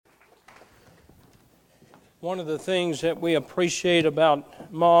One of the things that we appreciate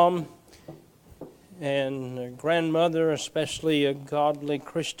about Mom and grandmother, especially a godly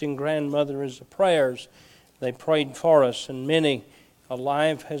Christian grandmother, is the prayers they prayed for us. And many a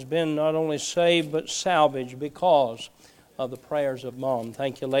life has been not only saved but salvaged because of the prayers of Mom.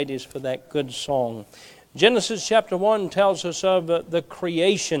 Thank you, ladies, for that good song. Genesis chapter 1 tells us of the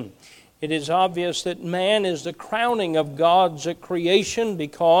creation. It is obvious that man is the crowning of God's creation,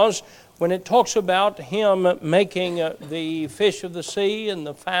 because when it talks about Him making the fish of the sea and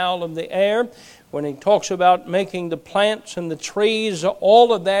the fowl of the air, when He talks about making the plants and the trees,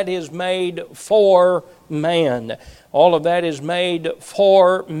 all of that is made for man. All of that is made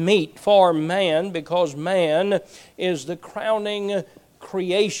for meat, for man, because man is the crowning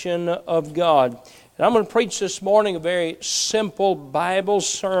creation of God. And I'm going to preach this morning a very simple Bible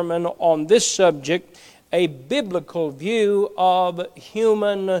sermon on this subject, a biblical view of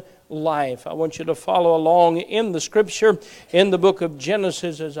human life. I want you to follow along in the Scripture in the book of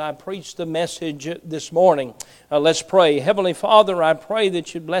Genesis as I preach the message this morning. Let's pray. Heavenly Father, I pray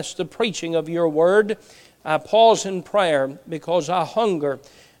that you bless the preaching of your word. I pause in prayer because I hunger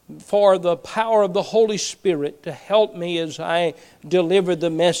for the power of the Holy Spirit to help me as I deliver the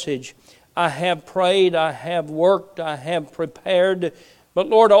message. I have prayed, I have worked, I have prepared, but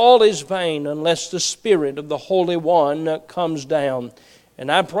Lord, all is vain unless the Spirit of the Holy One comes down. And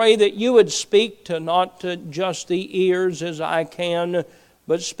I pray that you would speak to not just the ears as I can,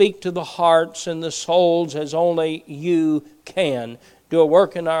 but speak to the hearts and the souls as only you can. Do a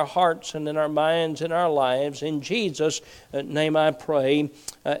work in our hearts and in our minds and our lives. In Jesus' name I pray,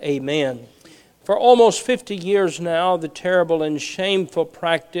 amen. For almost 50 years now, the terrible and shameful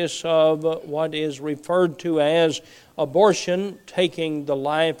practice of what is referred to as abortion, taking the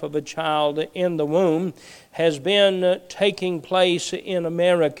life of a child in the womb, has been taking place in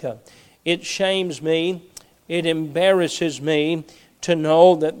America. It shames me, it embarrasses me to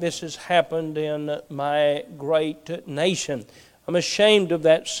know that this has happened in my great nation. I'm ashamed of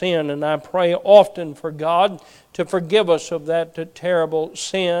that sin, and I pray often for God to forgive us of that terrible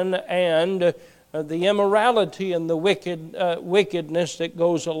sin and the immorality and the wickedness that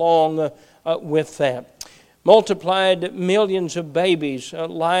goes along with that. Multiplied millions of babies'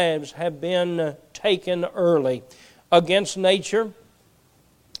 lives have been taken early against nature,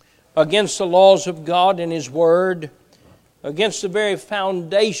 against the laws of God and His Word, against the very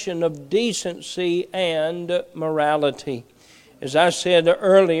foundation of decency and morality. As I said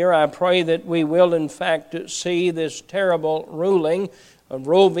earlier, I pray that we will in fact see this terrible ruling of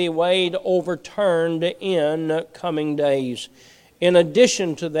Roe v. Wade overturned in coming days. In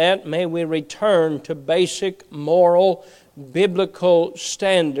addition to that, may we return to basic moral, biblical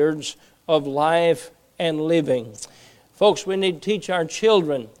standards of life and living. Folks, we need to teach our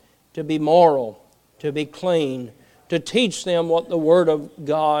children to be moral, to be clean, to teach them what the Word of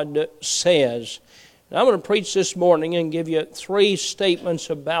God says. And I'm going to preach this morning and give you 3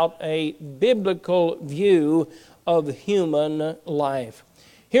 statements about a biblical view of human life.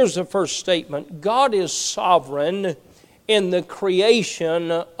 Here's the first statement. God is sovereign in the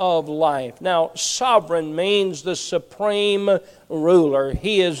creation of life. Now, sovereign means the supreme ruler.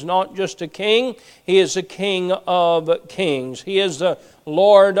 He is not just a king, He is a King of kings. He is the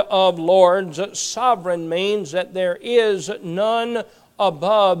Lord of lords. Sovereign means that there is none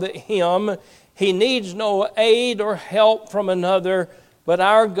above Him. He needs no aid or help from another, but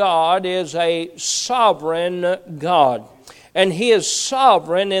our God is a sovereign God. And He is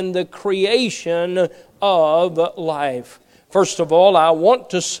sovereign in the creation of life. First of all, I want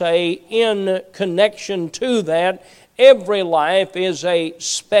to say in connection to that, every life is a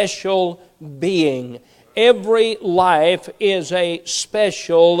special being. Every life is a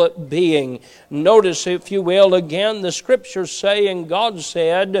special being. Notice, if you will, again, the Scriptures say, and God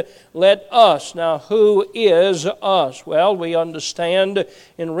said, let us. Now, who is us? Well, we understand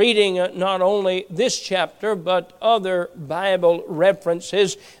in reading not only this chapter, but other Bible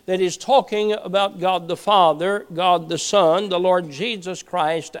references, that is talking about God the Father, God the Son, the Lord Jesus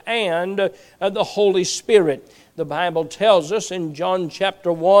Christ, and the Holy Spirit. The Bible tells us in John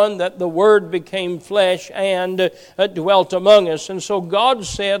chapter 1 that the Word became flesh and dwelt among us. And so God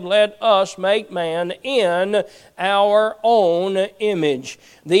said, let us make man in our own image.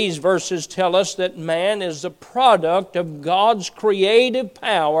 These verses tell us that man is the product of God's creative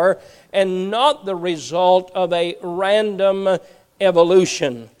power and not the result of a random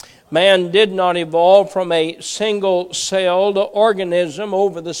evolution. Man did not evolve from a single-celled organism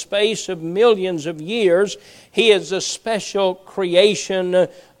over the space of millions of years. He is a special creation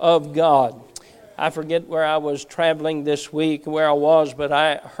of God. I forget where I was traveling this week, where I was, but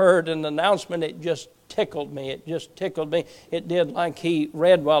I heard an announcement. It just tickled me. It just tickled me. It did like he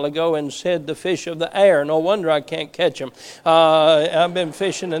read a while ago and said, the fish of the air. No wonder I can't catch them. I've been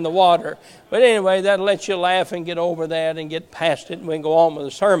fishing in the water. But anyway, that'll let you laugh and get over that and get past it, and we can go on with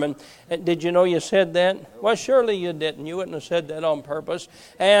the sermon. Did you know you said that? Well, surely you didn't. You wouldn't have said that on purpose.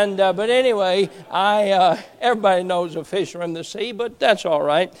 And but anyway, everybody knows a fish are in the sea, but that's all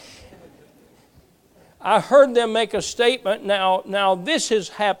right. I heard them make a statement. Now this has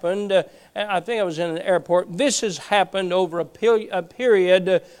happened. I think I was in an airport. This has happened over a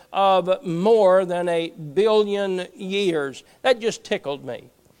period of more than 1 billion years. That just tickled me.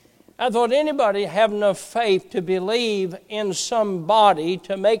 I thought, anybody have enough faith to believe in somebody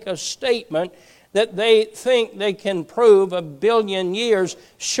to make a statement that they think they can prove 1 billion years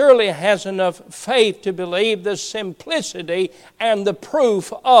surely has enough faith to believe the simplicity and the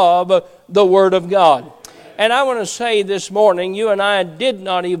proof of the Word of God. And I want to say this morning, you and I did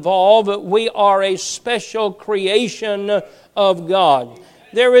not evolve. We are a special creation of God.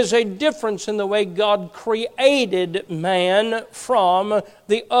 There is a difference in the way God created man from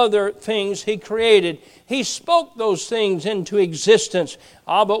the other things He created. He spoke those things into existence.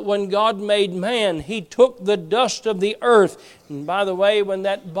 But when God made man, He took the dust of the earth. And by the way, when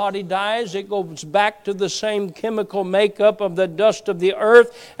that body dies, it goes back to the same chemical makeup of the dust of the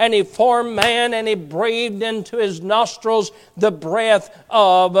earth. And He formed man and He breathed into his nostrils the breath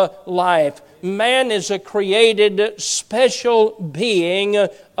of life. Man is a created special being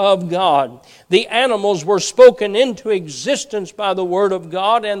of God. The animals were spoken into existence by the Word of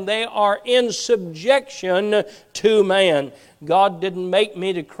God, and they are in subjection to man. God didn't make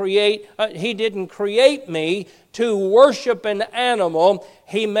me to create, He didn't create me to worship an animal.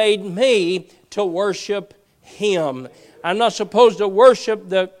 He made me to worship Him. I'm not supposed to worship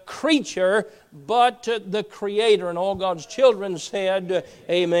the creature, but the Creator. And all God's children said,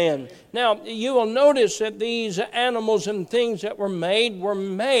 amen. Now, you will notice that these animals and things that were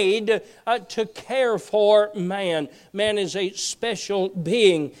made to care for man. Man is a special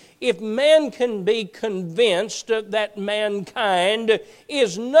being. If man can be convinced that mankind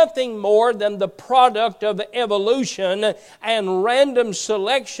is nothing more than the product of evolution and random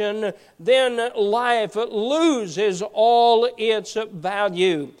selection, then life loses all its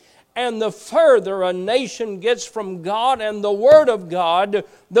value. And the further a nation gets from God and the Word of God,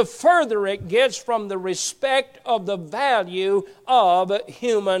 the further it gets from the respect of the value of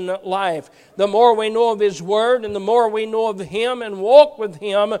human life. The more we know of His Word and the more we know of Him and walk with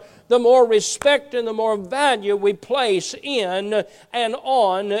Him, the more respect and the more value we place in and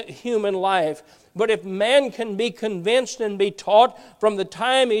on human life. But if man can be convinced and be taught from the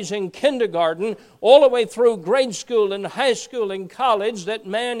time he's in kindergarten all the way through grade school and high school and college that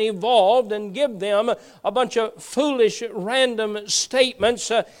man evolved, and give them a bunch of foolish random statements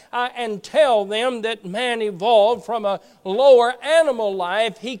and tell them that man evolved from a lower animal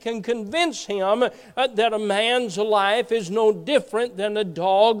life, he can convince him that a man's life is no different than a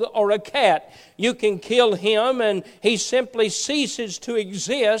dog or a cat. You can kill him and he simply ceases to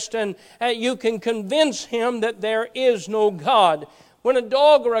exist, and you can convince him that there is no God. When a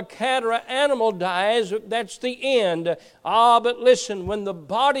dog or a cat or an animal dies, that's the end. But listen, when the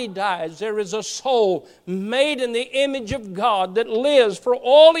body dies, there is a soul made in the image of God that lives for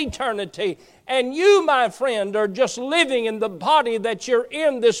all eternity. And you, my friend, are just living in the body that you're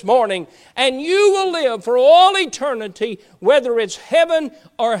in this morning. And you will live for all eternity, whether it's heaven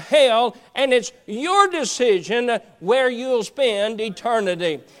or hell. And it's your decision where you'll spend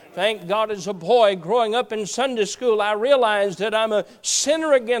eternity. Thank God, as a boy growing up in Sunday school, I realized that I'm a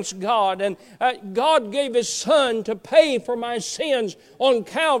sinner against God. And God gave His Son to pay for my sins on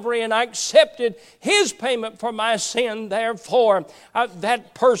Calvary, and I accepted His payment for my sin. Therefore,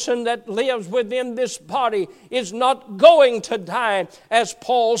 that person that lives within this body is not going to die. As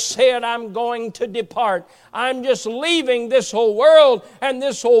Paul said, I'm going to depart. I'm just leaving this whole world and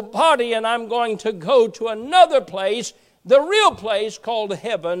this whole body, and I'm going to go to another place, the real place called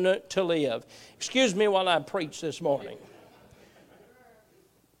heaven, to live. Excuse me while I preach this morning.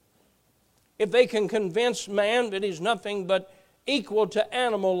 If they can convince man that he's nothing but equal to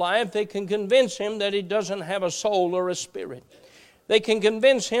animal life, they can convince him that he doesn't have a soul or a spirit. They can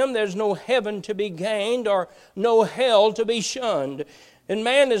convince him there's no heaven to be gained or no hell to be shunned. And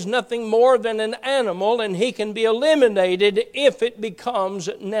man is nothing more than an animal, and he can be eliminated if it becomes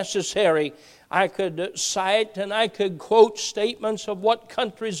necessary. I could cite and I could quote statements of what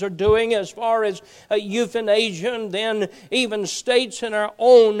countries are doing as far as euthanasia, and then even states in our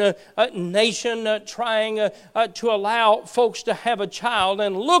own nation trying to allow folks to have a child,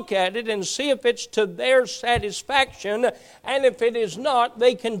 and look at it and see if it's to their satisfaction, and if it is not,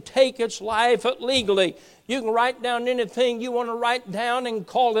 they can take its life legally. You can write down anything you want to write down and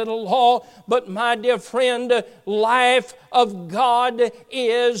call it a law, but my dear friend, life of God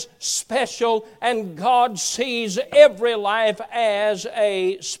is special, and God sees every life as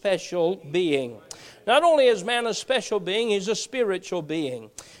a special being. Not only is man a special being, he's a spiritual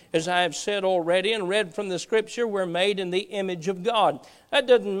being. As I have said already and read from the Scripture, we're made in the image of God. That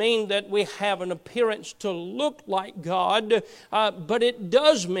doesn't mean that we have an appearance to look like God, but it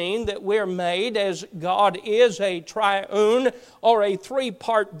does mean that we're made as God is a triune or a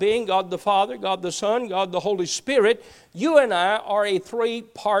three-part being, God the Father, God the Son, God the Holy Spirit. You and I are a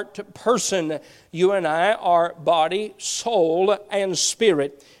three-part person. You and I are body, soul, and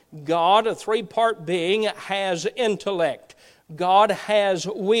spirit. God, a three-part being, has intellect. God has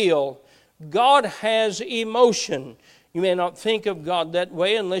will. God has emotion. You may not think of God that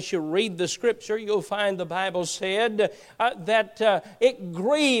way unless you read the Scripture. You'll find the Bible said that it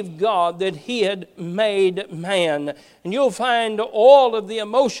grieved God that He had made man. And you'll find all of the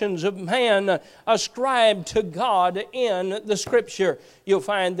emotions of man ascribed to God in the Scripture. You'll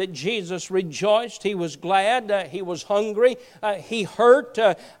find that Jesus rejoiced, He was glad, He was hungry, He hurt.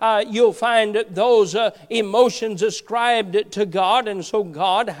 You'll find those emotions ascribed to God, and so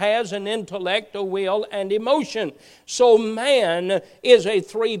God has an intellect, a will, and emotion. So man is a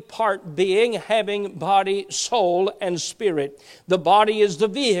three-part being having body, soul, and spirit. The body is the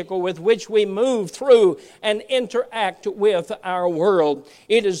vehicle with which we move through and interact with our world.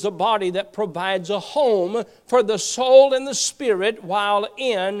 It is the body that provides a home for the soul and the spirit while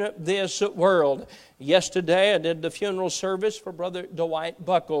in this world. Yesterday I did the funeral service for Brother Dwight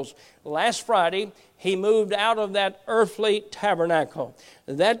Buckles. Last Friday he moved out of that earthly tabernacle.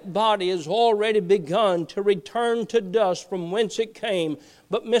 That body has already begun to return to dust from whence it came.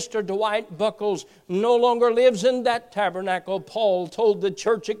 But Mr. Dwight Buckles no longer lives in that tabernacle. Paul told the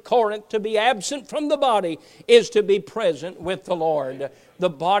church at Corinth to be absent from the body is to be present with the Lord. The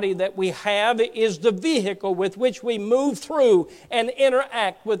body that we have is the vehicle with which we move through and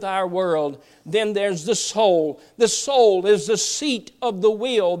interact with our world. Then there's the soul. The soul is the seat of the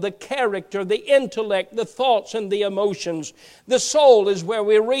will, the character, the intellect, the thoughts, and the emotions. The soul is where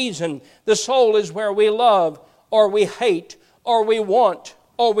we reason. The soul is where we love, or we hate, or we want,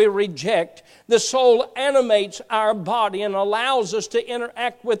 or we reject. The soul animates our body and allows us to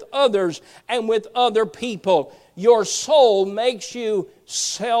interact with others and with other people. Your soul makes you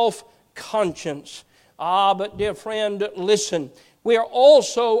self-conscious. But dear friend, listen. We are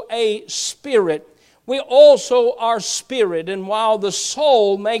also a spirit. We also are spirit. And while the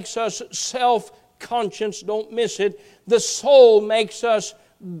soul makes us self-conscious, don't miss it, the soul makes us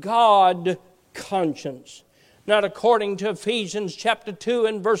God-conscious. Not according to Ephesians chapter 2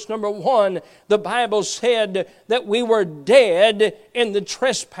 and verse number 1, the Bible said that we were dead in the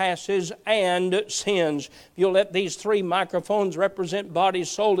trespasses and sins. If you'll let these three microphones represent body,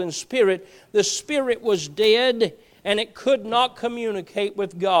 soul, and spirit, the spirit was dead and it could not communicate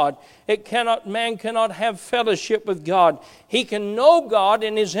with God. Man cannot have fellowship with God. He can know God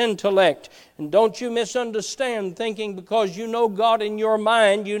in his intellect. And don't you misunderstand thinking because you know God in your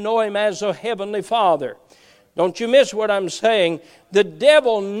mind, you know Him as a heavenly Father. Don't you miss what I'm saying. The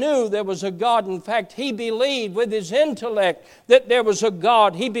devil knew there was a God. In fact, he believed with his intellect that there was a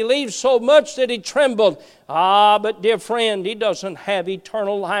God. He believed so much that he trembled. But dear friend, he doesn't have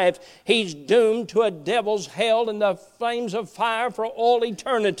eternal life. He's doomed to a devil's hell in the flames of fire for all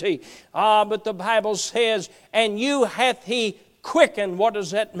eternity. But the Bible says, and you hath he quickened. What does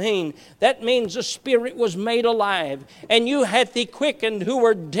that mean? That means the Spirit was made alive. And you hath he quickened who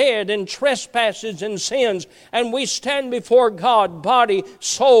were dead in trespasses and sins. And we stand before God, body,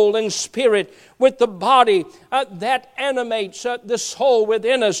 soul, and spirit. With the body that animates the soul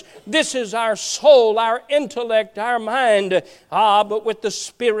within us. This is our soul, our intellect, our mind. But with the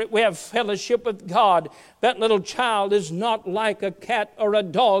Spirit we have fellowship with God. That little child is not like a cat or a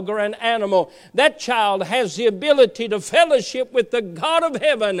dog or an animal. That child has the ability to fellowship with the God of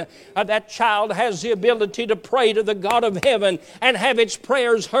heaven. That child has the ability to pray to the God of heaven and have its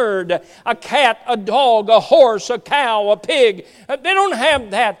prayers heard. A cat, a dog, a horse, a cow, a pig, they don't have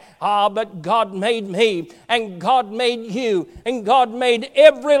that. But God God made me, and God made you, and God made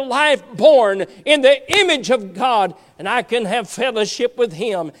every life born in the image of God, and I can have fellowship with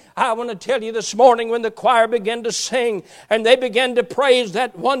Him. I want to tell you this morning, when the choir began to sing and they began to praise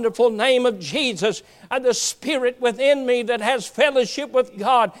that wonderful name of Jesus, the Spirit within me that has fellowship with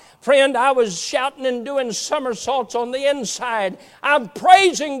God, friend, I was shouting and doing somersaults on the inside. I'm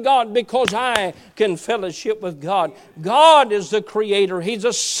praising God because I can fellowship with God. God is the Creator. He's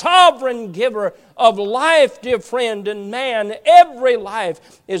a sovereign giver of life, dear friend, and man, every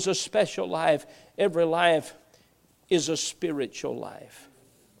life is a special life. Every life is a spiritual life.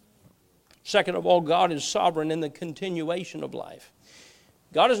 Second of all, God is sovereign in the continuation of life.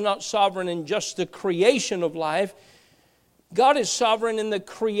 God is not sovereign in just the creation of life. God is sovereign in the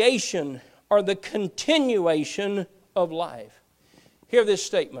creation or the continuation of life. Hear this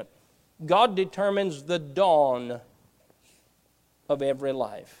statement. God determines the dawn of every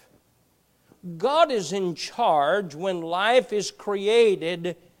life. God is in charge when life is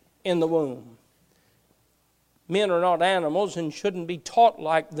created in the womb. Men are not animals and shouldn't be taught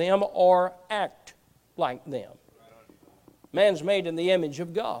like them or act like them. Man's made in the image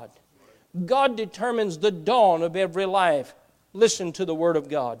of God. God determines the dawn of every life. Listen to the Word of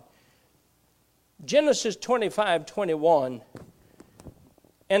God. Genesis 25:21.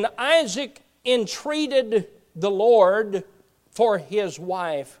 And Isaac entreated the Lord for his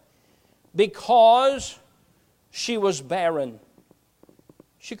wife because she was barren.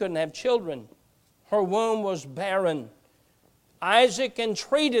 She couldn't have children. Her womb was barren. Isaac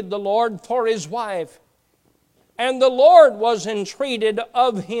entreated the Lord for his wife. And the Lord was entreated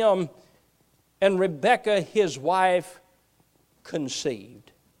of him, and Rebekah, his wife,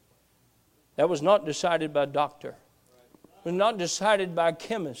 conceived. That was not decided by a doctor. It was not decided by a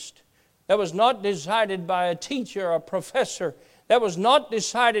chemist. That was not decided by a teacher or a professor. That was not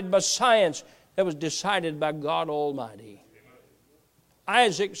decided by science. That was decided by God Almighty.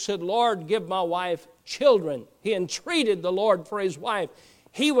 Isaac said, Lord, give my wife children. He entreated the Lord for his wife.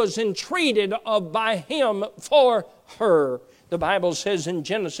 He was entreated of by him for her. The Bible says in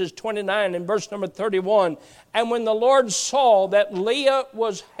Genesis 29 and verse number 31, and when the Lord saw that Leah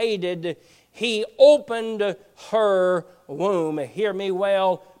was hated, He opened her womb. Hear me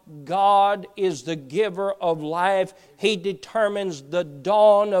well. God is the giver of life. He determines the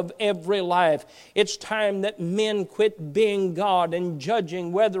dawn of every life. It's time that men quit being God and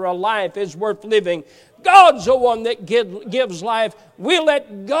judging whether a life is worth living. God's the one that gives life. We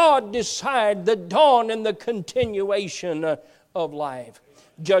let God decide the dawn and the continuation of life.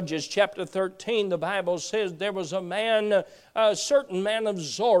 Judges chapter 13, the Bible says there was a man, a certain man of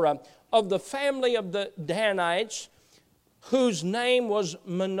Zorah, of the family of the Danites, whose name was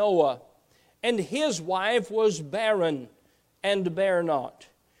Manoah, and his wife was barren and bare not.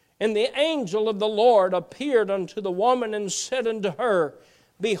 And the angel of the Lord appeared unto the woman and said unto her,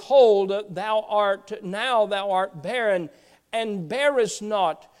 Behold, thou art barren, and bearest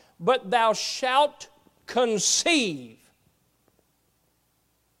not, but thou shalt conceive.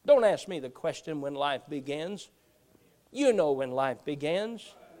 Don't ask me the question when life begins. You know when life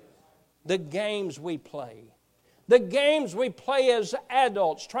begins. The games we play. The games we play as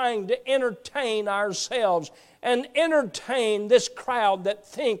adults trying to entertain ourselves and entertain this crowd that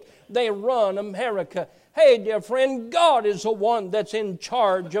think they run America. Hey, dear friend, God is the one that's in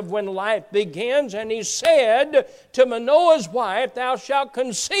charge of when life begins. And He said to Manoah's wife, Thou shalt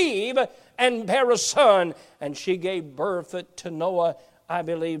conceive and bear a son. And she gave birth to Noah. I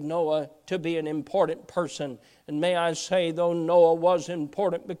believe Noah to be an important person. And may I say, though Noah was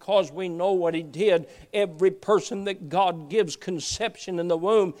important because we know what he did, every person that God gives conception in the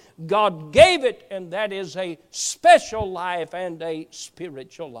womb, God gave it, and that is a special life and a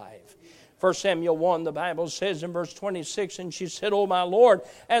spiritual life. 1 Samuel 1, the Bible says in verse 26, And she said, O my Lord,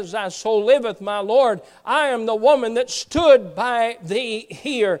 as thy soul liveth, my Lord, I am the woman that stood by thee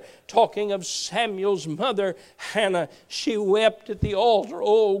here. Talking of Samuel's mother, Hannah, she wept at the altar,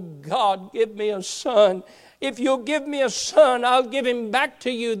 Oh God, give me a son. If you'll give me a son, I'll give him back to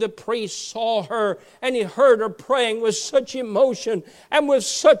you. The priest saw her, and he heard her praying with such emotion and with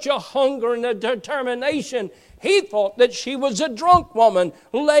such a hunger and a determination. He thought that she was a drunk woman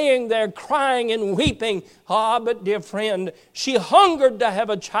laying there crying and weeping. But dear friend, she hungered to have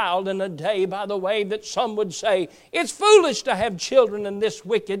a child in a day, by the way, that some would say, it's foolish to have children in this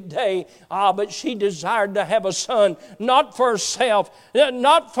wicked day. But she desired to have a son, not for herself,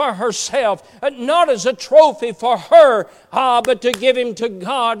 not as a trophy for her, but to give him to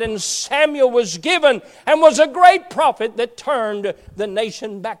God. And Samuel was given and was a great prophet that turned the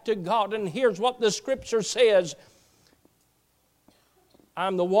nation back to God. And here's what the Scripture says.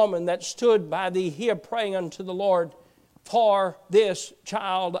 I'm the woman that stood by thee here praying unto the Lord. For this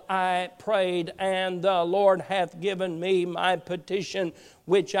child I prayed, and the Lord hath given me my petition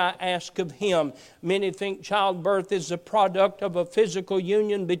which I ask of him. Many think childbirth is the product of a physical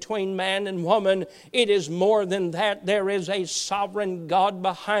union between man and woman. It is more than that. There is a sovereign God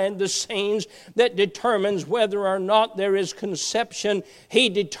behind the scenes that determines whether or not there is conception. He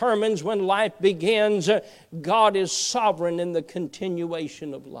determines when life begins. God is sovereign in the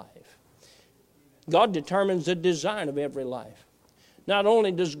continuation of life. God determines the design of every life. Not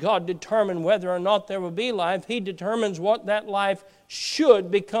only does God determine whether or not there will be life, He determines what that life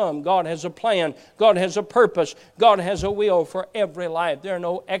should become. God has a plan. God has a purpose. God has a will for every life. There are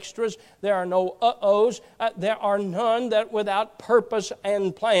no extras. There are no uh-ohs. There are none that without purpose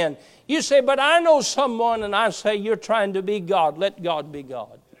and plan. You say, but I know someone, and I say, you're trying to be God. Let God be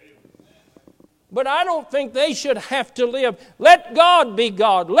God. But I don't think they should have to live. Let God be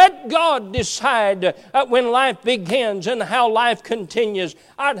God. Let God decide when life begins and how life continues.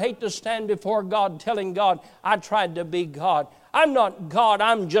 I'd hate to stand before God telling God, I tried to be God. I'm not God.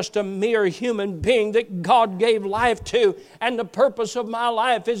 I'm just a mere human being that God gave life to. And the purpose of my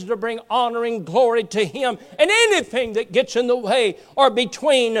life is to bring honor and glory to Him. And anything that gets in the way or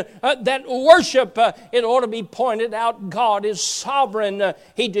between that worship, it ought to be pointed out. God is sovereign.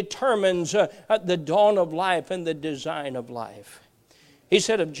 He determines the dawn of life and the design of life. He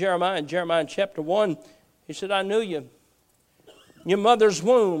said of Jeremiah, in Jeremiah chapter 1, He said, I knew you. Your mother's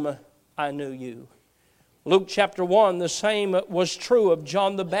womb, I knew you. Luke chapter 1, the same was true of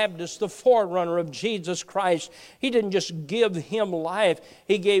John the Baptist, the forerunner of Jesus Christ. He didn't just give him life,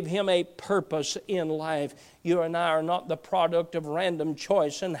 He gave him a purpose in life. You and I are not the product of random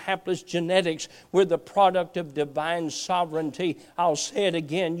choice and hapless genetics. We're the product of divine sovereignty. I'll say it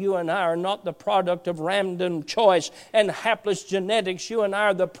again. You and I are not the product of random choice and hapless genetics. You and I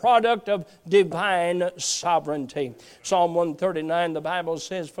are the product of divine sovereignty. Psalm 139, the Bible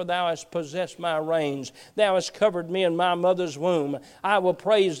says, For thou hast possessed my reins. Thou hast covered me in my mother's womb. I will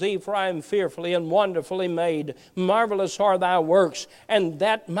praise thee, for I am fearfully and wonderfully made. Marvelous are thy works, and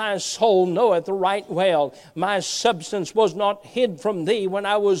that my soul knoweth right well. My substance was not hid from thee when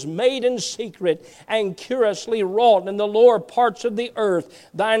I was made in secret and curiously wrought in the lower parts of the earth.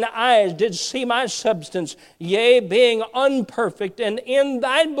 Thine eyes did see my substance, yea, being unperfect, and in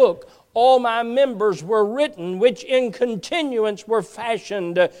thy book all my members were written, which in continuance were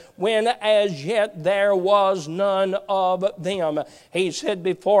fashioned, when as yet there was none of them. He said,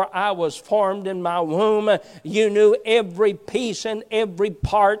 before I was formed in my womb, you knew every piece and every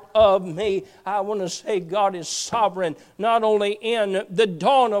part of me. I want to say God is sovereign, not only in the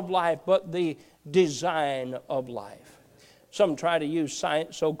dawn of life, but the design of life. Some try to use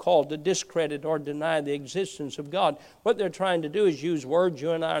science, so-called, to discredit or deny the existence of God. What they're trying to do is use words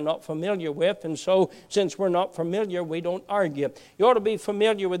you and I are not familiar with, and so since we're not familiar, we don't argue. You ought to be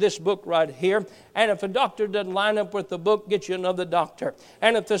familiar with this book right here, and if a doctor doesn't line up with the book, get you another doctor.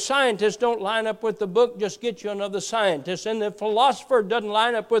 And if the scientists don't line up with the book, just get you another scientist. And if the philosopher doesn't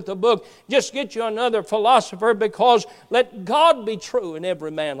line up with the book, just get you another philosopher, because let God be true and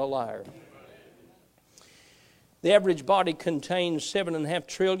every man a liar. The average body contains 7.5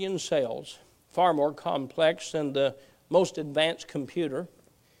 trillion cells, far more complex than the most advanced computer.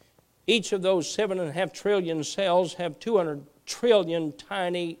 Each of those 7.5 trillion cells have 200 trillion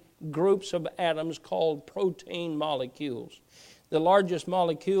tiny groups of atoms called protein molecules. The largest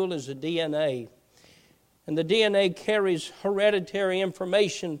molecule is the DNA. And the DNA carries hereditary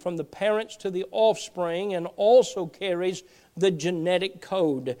information from the parents to the offspring and also carries the genetic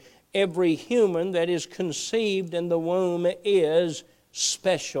code. Every human that is conceived in the womb is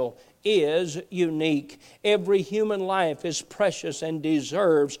special, is unique. Every human life is precious and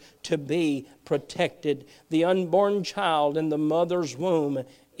deserves to be protected. The unborn child in the mother's womb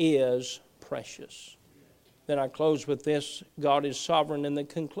is precious. Then I close with this. God is sovereign in the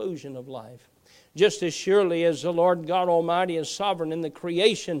conclusion of life. Just as surely as the Lord God Almighty is sovereign in the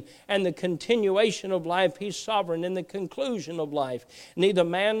creation and the continuation of life, He's sovereign in the conclusion of life. Neither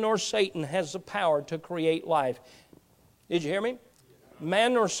man nor Satan has the power to create life. Did you hear me?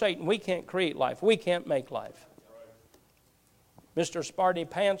 Man nor Satan, we can't create life. We can't make life. Mr. Sparty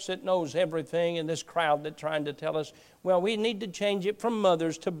Pants that knows everything in this crowd that's trying to tell us, well, we need to change it from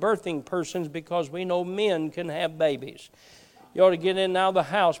mothers to birthing persons because we know men can have babies. You ought to get in and out of the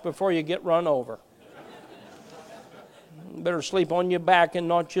house before you get run over. Better sleep on your back and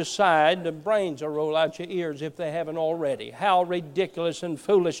not your side. The brains will roll out your ears if they haven't already. How ridiculous and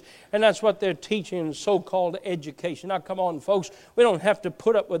foolish. And that's what they're teaching in so-called education. Now, come on, folks. We don't have to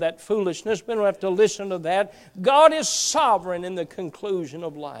put up with that foolishness. We don't have to listen to that. God is sovereign in the conclusion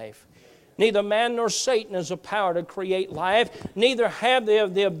of life. Neither man nor Satan has the power to create life. Neither have they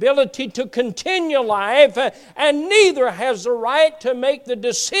the ability to continue life. And neither has the right to make the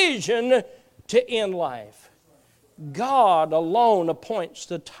decision to end life. God alone appoints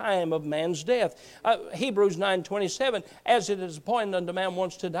the time of man's death. Hebrews 9:27, as it is appointed unto man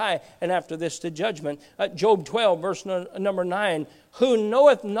once to die, and after this the judgment. Job 12, verse number 9, who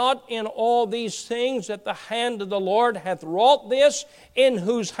knoweth not in all these things that the hand of the Lord hath wrought this, in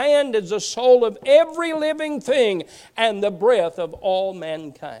whose hand is the soul of every living thing, and the breath of all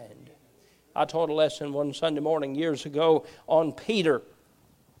mankind. I taught a lesson one Sunday morning years ago on Peter.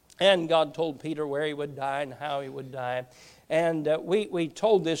 And God told Peter where he would die and how he would die. And we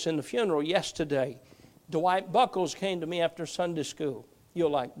told this in the funeral yesterday. Dwight Buckles came to me after Sunday school.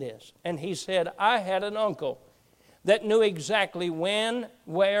 You'll like this. And he said, I had an uncle that knew exactly when,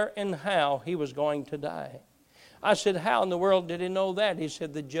 where, and how he was going to die. I said, how in the world did he know that? He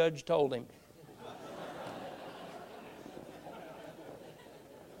said, the judge told him.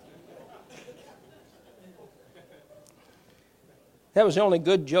 That was the only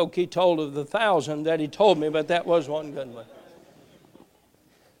good joke he told of the 1,000 that he told me, but that was one good one.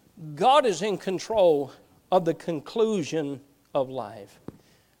 God is in control of the conclusion of life.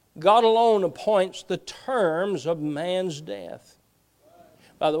 God alone appoints the terms of man's death.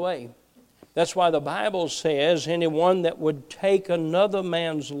 By the way, that's why the Bible says anyone that would take another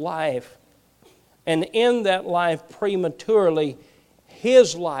man's life and end that life prematurely,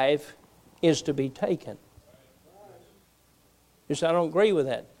 his life is to be taken. You say, I don't agree with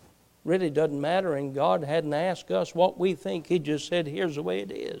that. Really doesn't matter, and God hadn't asked us what we think. He just said, here's the way it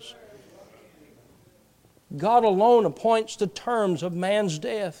is. God alone appoints the terms of man's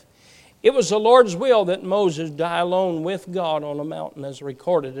death. It was the Lord's will that Moses die alone with God on a mountain, as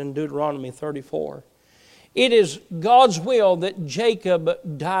recorded in Deuteronomy 34. It is God's will that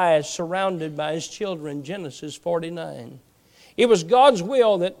Jacob dies surrounded by his children, Genesis 49. It was God's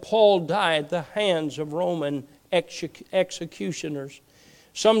will that Paul die at the hands of Roman executioners.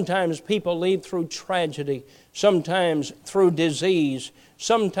 Sometimes people leave through tragedy, sometimes through disease,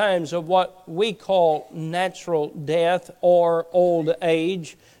 sometimes of what we call natural death or old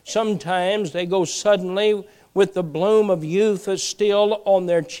age. Sometimes they go suddenly with the bloom of youth still on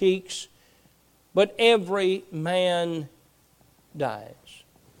their cheeks. But every man dies.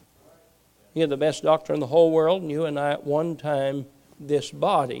 You have the best doctor in the whole world, and you and I at one time, this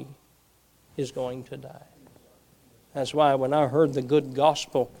body is going to die. That's why when I heard the good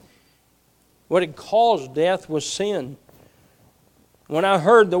gospel, what had caused death was sin. When I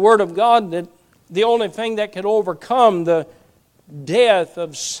heard the word of God that the only thing that could overcome the death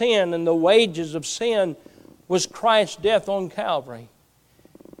of sin and the wages of sin was Christ's death on Calvary.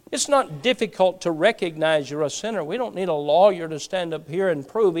 It's not difficult to recognize you're a sinner. We don't need a lawyer to stand up here and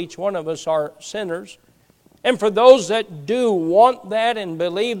prove each one of us are sinners. And for those that do want that and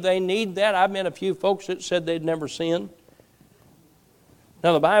believe they need that, I've met a few folks that said they'd never sinned.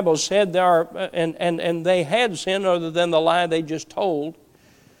 Now the Bible said there are, and they had sinned other than the lie they just told.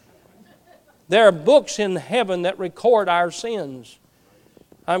 There are books in heaven that record our sins.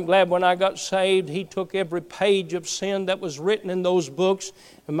 I'm glad when I got saved, He took every page of sin that was written in those books.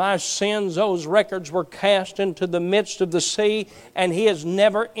 And my sins, those records were cast into the midst of the sea. And He has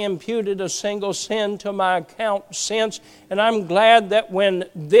never imputed a single sin to my account since. And I'm glad that when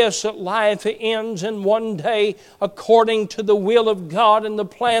this life ends and one day, according to the will of God and the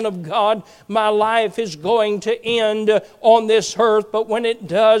plan of God, my life is going to end on this earth. But when it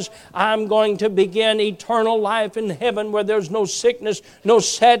does, I'm going to begin eternal life in heaven where there's no sickness, no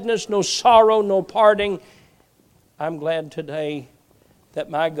sadness, no sorrow, no parting. I'm glad today that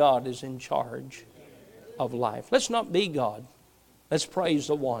my God is in charge of life. Let's not be God. Let's praise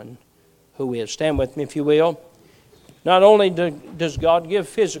the one who is. Stand with me if you will. Not only does God give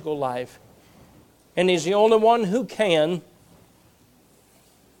physical life, and He's the only one who can,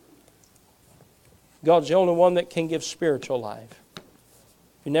 God's the only one that can give spiritual life.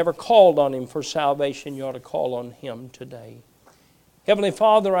 If you never called on Him for salvation, you ought to call on Him today. Heavenly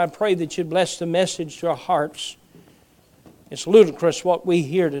Father, I pray that You'd bless the message to our hearts. It's ludicrous what we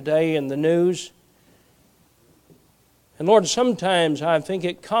hear today in the news. And Lord, sometimes I think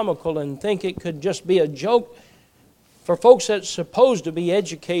it comical and think it could just be a joke for folks that's supposed to be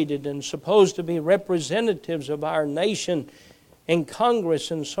educated and supposed to be representatives of our nation in Congress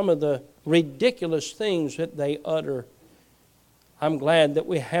and some of the ridiculous things that they utter. I'm glad that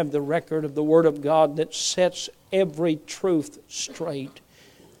we have the record of the Word of God that sets every truth straight.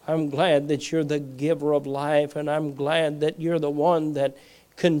 I'm glad that you're the giver of life, and I'm glad that you're the one that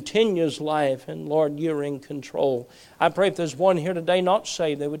continues life, and Lord, you're in control. I pray if there's one here today not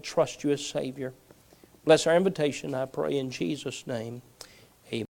saved, they would trust you as Savior. Bless our invitation, I pray in Jesus' name.